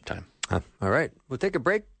relationship time. All right. We'll take a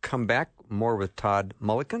break, come back more with Todd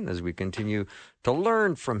Mulliken as we continue to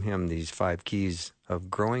learn from him these 5 keys of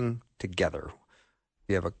growing together. If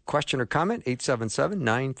you have a question or comment,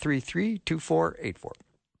 877-933-2484.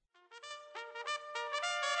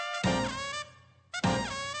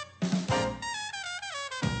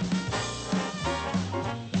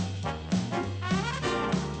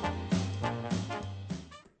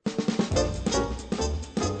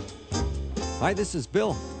 Hi, this is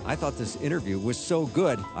Bill. I thought this interview was so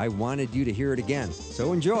good, I wanted you to hear it again.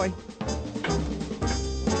 So enjoy.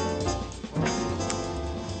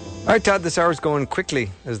 All right, Todd, this hour's going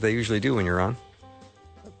quickly, as they usually do when you're on.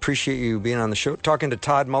 Appreciate you being on the show. Talking to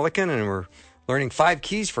Todd Mulliken, and we're learning 5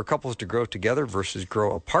 keys for couples to grow together versus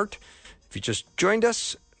grow apart. If you just joined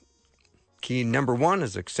us, key number 1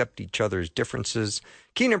 is accept each other's differences.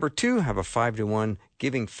 Key number 2, have a 5-to-1,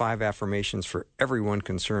 giving 5 affirmations for everyone,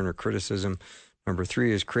 concern or criticism. Number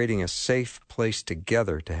 3 is creating a safe place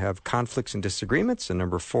together to have conflicts and disagreements. And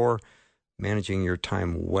number 4, managing your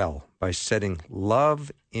time well by setting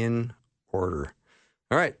love in order.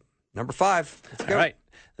 All right, number 5. Let's go. All right.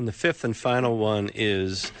 And the 5th and final one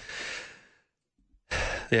is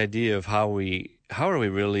the idea of how are we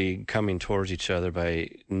really coming towards each other by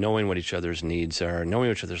knowing what each other's needs are, knowing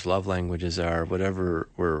what each other's love languages are, whatever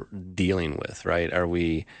we're dealing with, right?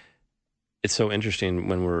 It's so interesting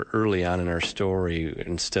when we're early on in our story,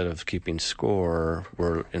 instead of keeping score,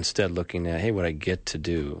 we're instead looking at, hey, what I get to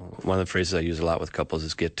do. One of the phrases I use a lot with couples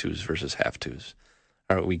is get-tos versus have-tos.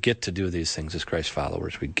 All right, we get to do these things as Christ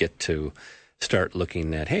followers. We get to start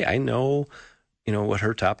looking at, hey, I know, what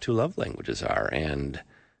her top 2 love languages are, and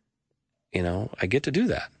I get to do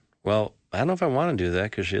that. Well, I don't know if I want to do that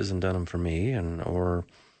because she hasn't done them for me, or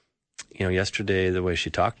yesterday the way she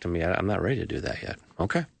talked to me, I'm not ready to do that yet.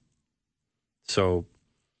 Okay. So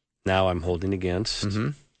now I'm holding against.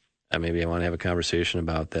 Mm-hmm. Maybe I want to have a conversation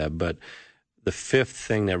about that. But the 5th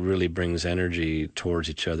thing that really brings energy towards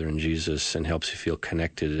each other in Jesus and helps you feel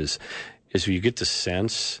connected is you get to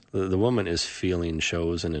sense the woman is feeling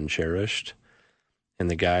chosen and cherished, and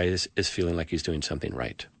the guy is feeling like he's doing something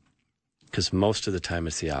right. Because most of the time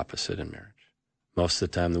it's the opposite in marriage. Most of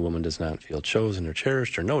the time the woman does not feel chosen or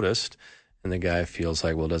cherished or noticed, and the guy feels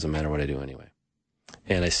like, well, it doesn't matter what I do anyway.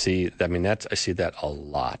 And I see that a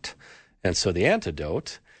lot. And so the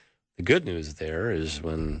antidote, the good news there is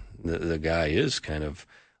when the guy is kind of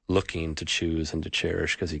looking to choose and to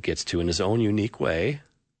cherish because he gets to in his own unique way,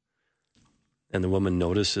 and the woman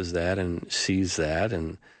notices that and sees that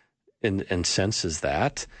and senses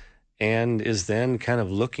that, and is then kind of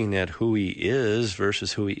looking at who he is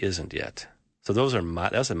versus who he isn't yet. So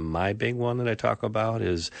that's my big one that I talk about,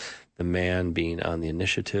 is the man being on the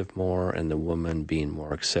initiative more and the woman being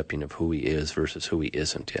more accepting of who he is versus who he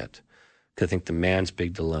isn't yet. Because I think the man's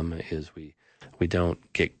big dilemma is we don't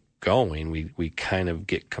get going, we kind of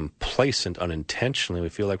get complacent unintentionally. We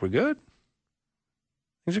feel like we're good.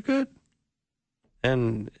 Things are good.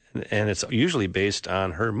 And it's usually based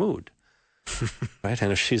on her mood. Right?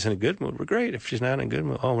 And if she's in a good mood, we're great. If she's not in a good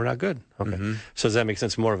mood, we're not good. Okay. Mm-hmm. So does that make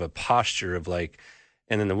sense? More of a posture of like,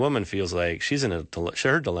 and then the woman feels like she's in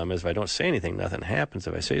her dilemma is if I don't say anything, nothing happens.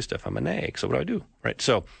 If I say stuff, I'm a nag. So what do I do? Right.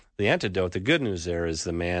 So the antidote, the good news there is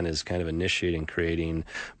the man is kind of initiating, creating,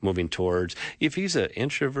 moving towards. If he's an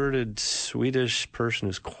introverted Swedish person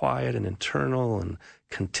who's quiet and internal and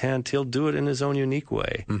content, he'll do it in his own unique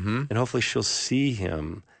way. Mm-hmm. And hopefully she'll see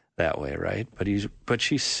him that way, right? But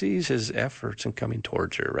she sees his efforts in coming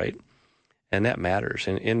towards her, right? And that matters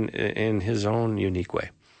in his own unique way.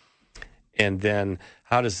 And then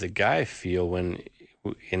how does the guy feel and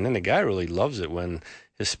then the guy really loves it when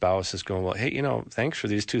his spouse is going, well, hey, thanks for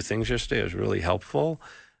these 2 things yesterday. It was really helpful,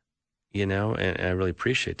 and I really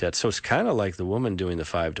appreciate that. So it's kind of like the woman doing the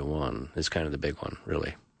 5-to-1 is kind of the big one,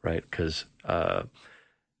 really, right? Because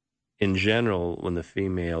in general, when the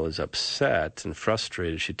female is upset and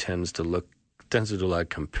frustrated, she tends to do a lot of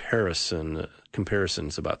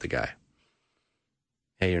comparisons about the guy.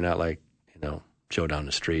 Hey, you're not like, Joe down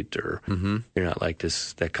the street, or you're not like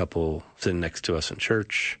that couple sitting next to us in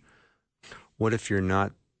church. What if you're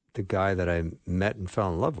not the guy that I met and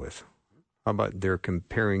fell in love with? How about they're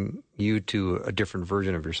comparing you to a different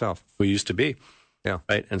version of yourself? We used to be. Yeah.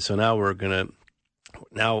 Right. And so now again,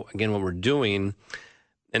 what we're doing,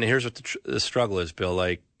 and here's what the struggle is, Bill,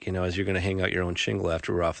 like, as you're going to hang out your own shingle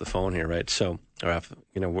after we're off the phone here, right? So,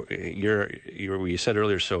 you said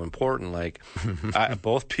earlier, so important, like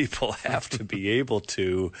both people have to be able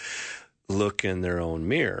to look in their own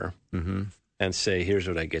mirror and say, here's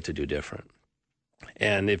what I get to do different.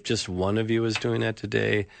 And if just one of you is doing that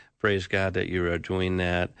today, praise God that you are doing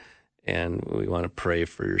that. And we want to pray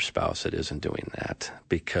for your spouse that isn't doing that,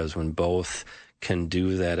 because when both can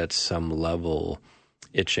do that at some level,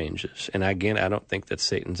 it changes. And again, I don't think that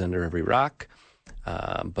Satan's under every rock,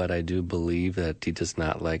 but I do believe that he does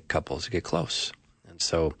not like couples to get close. And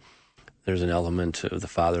so there's an element of the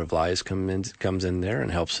father of lies comes in there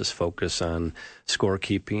and helps us focus on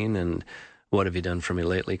scorekeeping and what have you done for me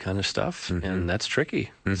lately kind of stuff. And that's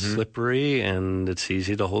tricky, slippery, and it's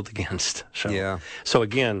easy to hold against. So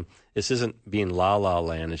again, this isn't being la-la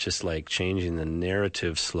land. It's just like changing the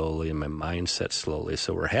narrative slowly and my mindset slowly.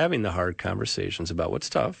 So we're having the hard conversations about what's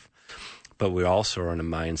tough, but we also are in a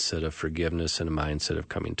mindset of forgiveness and a mindset of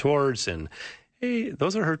coming towards. And, hey,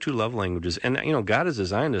 those are her 2 love languages. And, God has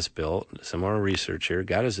designed us, Bill, some more research here.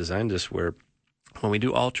 God has designed us where when we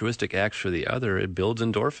do altruistic acts for the other, it builds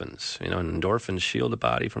endorphins. And endorphins shield the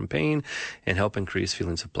body from pain and help increase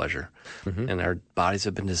feelings of pleasure. And our bodies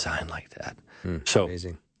have been designed like that. So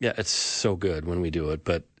amazing. Yeah, it's so good when we do it.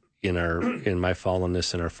 But in my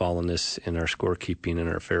fallenness, in our scorekeeping, in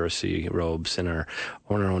our Pharisee robes, in our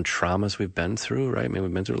own traumas we've been through, right? I mean,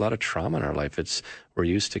 we've been through a lot of trauma in our life. We're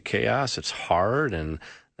used to chaos. It's hard, and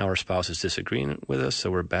now our spouse is disagreeing with us, so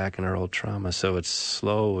we're back in our old trauma. So it's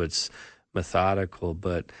slow, it's methodical,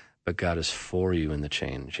 but God is for you in the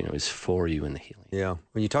change. He's for you in the healing. Yeah.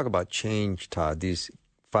 When you talk about change, Todd, these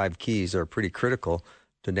 5 keys are pretty critical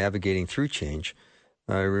to navigating through change.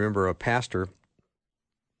 I remember a pastor,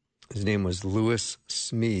 his name was Lewis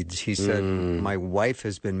Smeeds. He said, my wife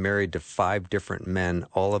has been married to 5 different men,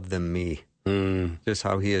 all of them me. Just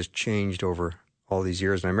how he has changed over all these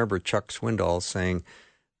years. And I remember Chuck Swindoll saying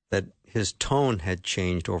that his tone had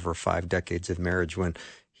changed over 5 decades of marriage when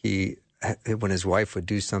his wife would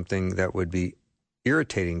do something that would be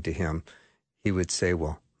irritating to him, he would say,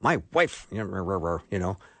 well, my wife,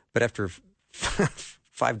 but after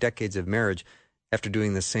 5 decades of marriage, after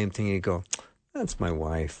doing the same thing, he'd go, that's my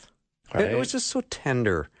wife. Right. It was just so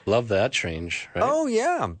tender. Love that change, right? Oh,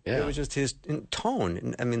 yeah. It was just his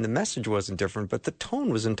tone. I mean, the message wasn't different, but the tone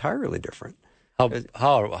was entirely different. How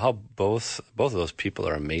both of those people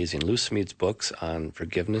are amazing. Lou Smeed's books on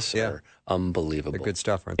forgiveness are unbelievable. They're good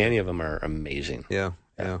stuff, aren't they? Any of them are amazing. Yeah.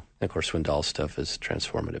 And of course, Swindoll's stuff is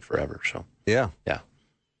transformative forever. So yeah.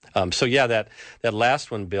 That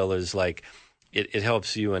last one, Bill, is like it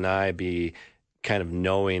helps you and I be kind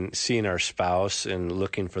of seeing our spouse and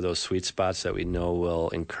looking for those sweet spots that we know will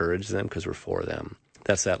encourage them because we're for them.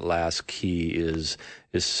 That's that last key is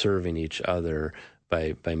serving each other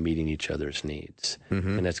by meeting each other's needs.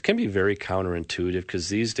 And that can be very counterintuitive because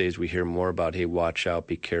these days we hear more about, hey, watch out,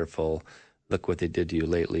 be careful, look what they did to you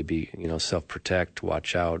lately, be, self-protect,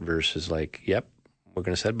 watch out, versus like, yep, we're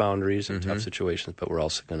going to set boundaries in tough situations, but we're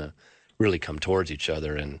also going to really come towards each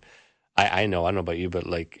other. And I know about you, but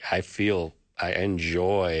like I feel I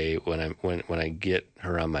enjoy when I get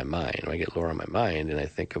her on my mind, when I get Laura on my mind, and I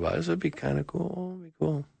think about this would be kind of cool. It'd be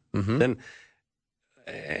cool. Mm-hmm. Then,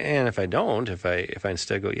 and if I don't, if I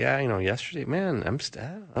instead go, yeah, yesterday, man, I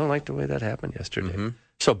don't like the way that happened yesterday. Mm-hmm.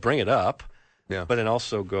 So bring it up, Yeah. but then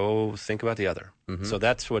also go think about the other. Mm-hmm. So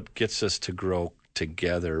that's what gets us to grow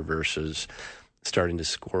together versus starting to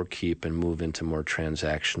score keep and move into more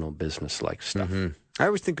transactional business-like stuff. Mm-hmm. I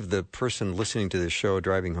always think of the person listening to this show,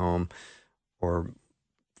 driving home, or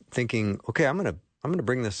thinking, okay, I'm gonna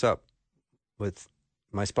bring this up with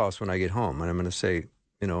my spouse when I get home, and I'm going to say,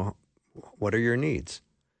 what are your needs?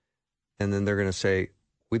 And then they're going to say,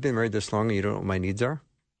 we've been married this long and you don't know what my needs are?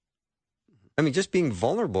 I mean, just being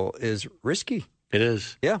vulnerable is risky. It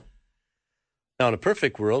is. Yeah. Now, in a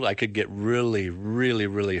perfect world, I could get really, really,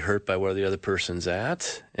 really hurt by where the other person's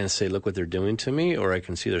at and say, look what they're doing to me. Or I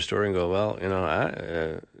can see their story and go, well,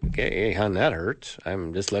 hey, hon, that hurt.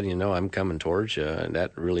 I'm just letting you know I'm coming towards you. And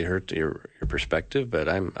that really hurt your perspective, but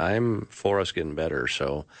I'm for us getting better.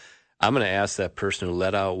 So I'm going to ask that person who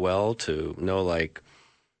let out well to know, like,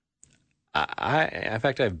 in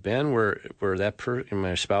fact, I've been where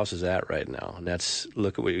my spouse is at right now, and that's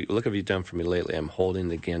look what you've done for me lately. I'm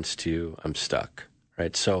holding against you. I'm stuck,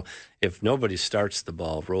 right? So if nobody starts the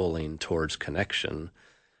ball rolling towards connection,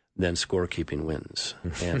 then scorekeeping wins,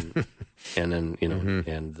 and then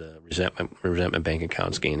and the resentment bank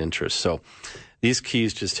accounts gain interest. So these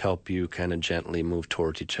keys just help you kind of gently move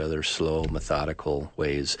towards each other, slow, methodical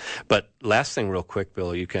ways. But last thing, real quick,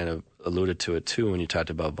 Bill, you kind of alluded to it too when you talked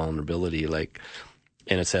about vulnerability, and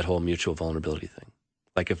it's that whole mutual vulnerability thing.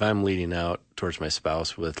 Like if I'm leading out towards my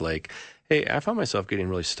spouse with like, hey, I found myself getting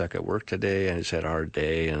really stuck at work today, and I just had a hard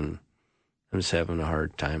day, and I'm just having a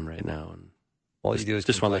hard time right now, and all you do is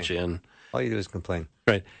just want complain. to let you in. All you do is complain.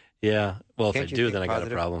 Right. Yeah. Well, Can't if you I do, think then I got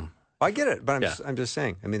positive? a problem. I get it, but Yeah. I'm just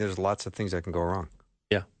saying. I mean, there's lots of things that can go wrong.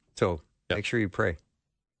 Yeah. So Yeah. make sure you pray.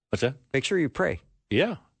 What's that? Make sure you pray.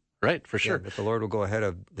 Yeah. Right. For sure. Yeah, that the Lord will go ahead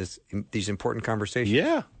of these important conversations.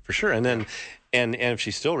 Yeah, for sure. And then, and if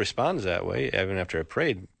she still responds that way, even after I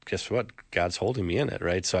prayed, guess what? God's holding me in it,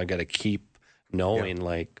 right? So I got to keep knowing,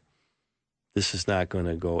 like, this is not going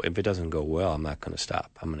to go. If it doesn't go well, I'm not going to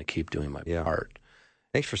stop. I'm going to keep doing my part.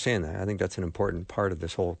 Thanks for saying that. I think that's an important part of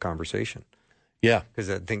this whole conversation. Yeah. Because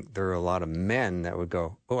I think there are a lot of men that would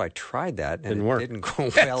go, oh, I tried that, and Didn't it work. didn't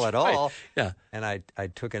go well at all. Right. Yeah. And I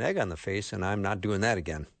took an egg on the face, and I'm not doing that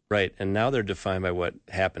again. Right. And now they're defined by what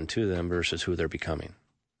happened to them versus who they're becoming.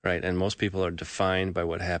 Right. And most people are defined by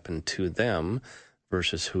what happened to them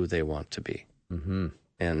versus who they want to be. Mm-hmm.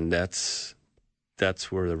 And that's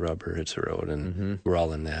where the rubber hits the road. And we're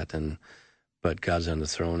all in that. But God's on the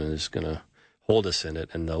throne and is going to hold us in it.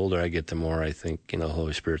 And the older I get, the more I think, the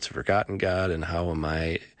Holy Spirit's a forgotten God. And how am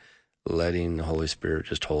I letting the Holy Spirit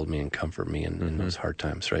just hold me and comfort me in those hard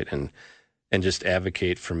times, right? And just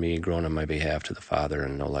advocate for me, growing on my behalf to the Father,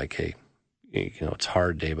 and know, like, hey, it's a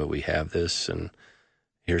hard day, but we have this, and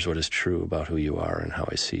here's what is true about who you are and how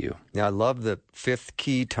I see you. Now, I love the fifth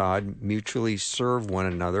key, Todd. Mutually serve one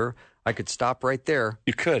another. I could stop right there.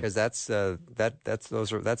 You could, because that's an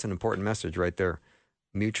important message right there.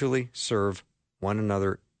 Mutually serve one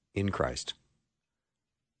another in Christ.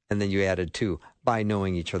 And then you added two, by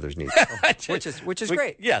knowing each other's needs, which is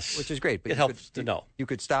great. Yes, which is great. But it helps to know. You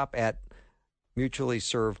could stop at mutually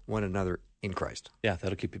serve one another in Christ. Yeah,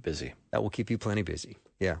 that'll keep you busy. That will keep you plenty busy.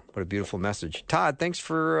 Yeah, what a beautiful message. Todd, thanks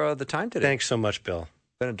for the time today. Thanks so much, Bill.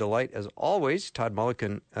 Been a delight as always. Todd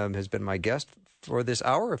Mulliken has been my guest for this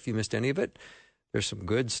hour. If you missed any of it, there's some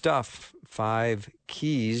good stuff. 5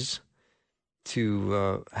 keys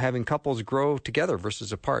to having couples grow together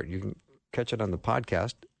versus apart. You can catch it on the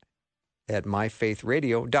podcast at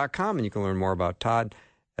myfaithradio.com, and you can learn more about Todd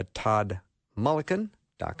at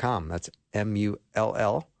toddmulliken.com. That's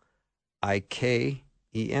MULLIKEN,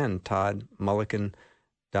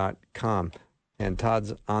 toddmulliken.com. And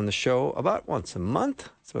Todd's on the show about once a month,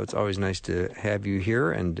 so it's always nice to have you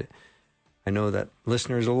here. And I know that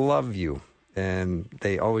listeners love you, and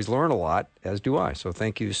they always learn a lot, as do I. So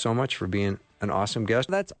thank you so much for being an awesome guest.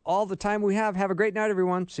 That's all the time we have. Have a great night,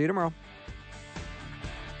 everyone. See you tomorrow.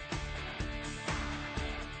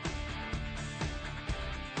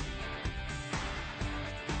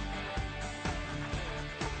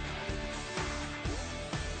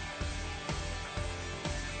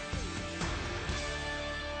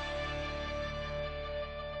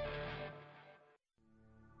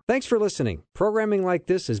 Thanks for listening. Programming like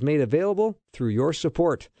this is made available through your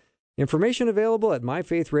support. Information available at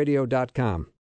myfaithradio.com.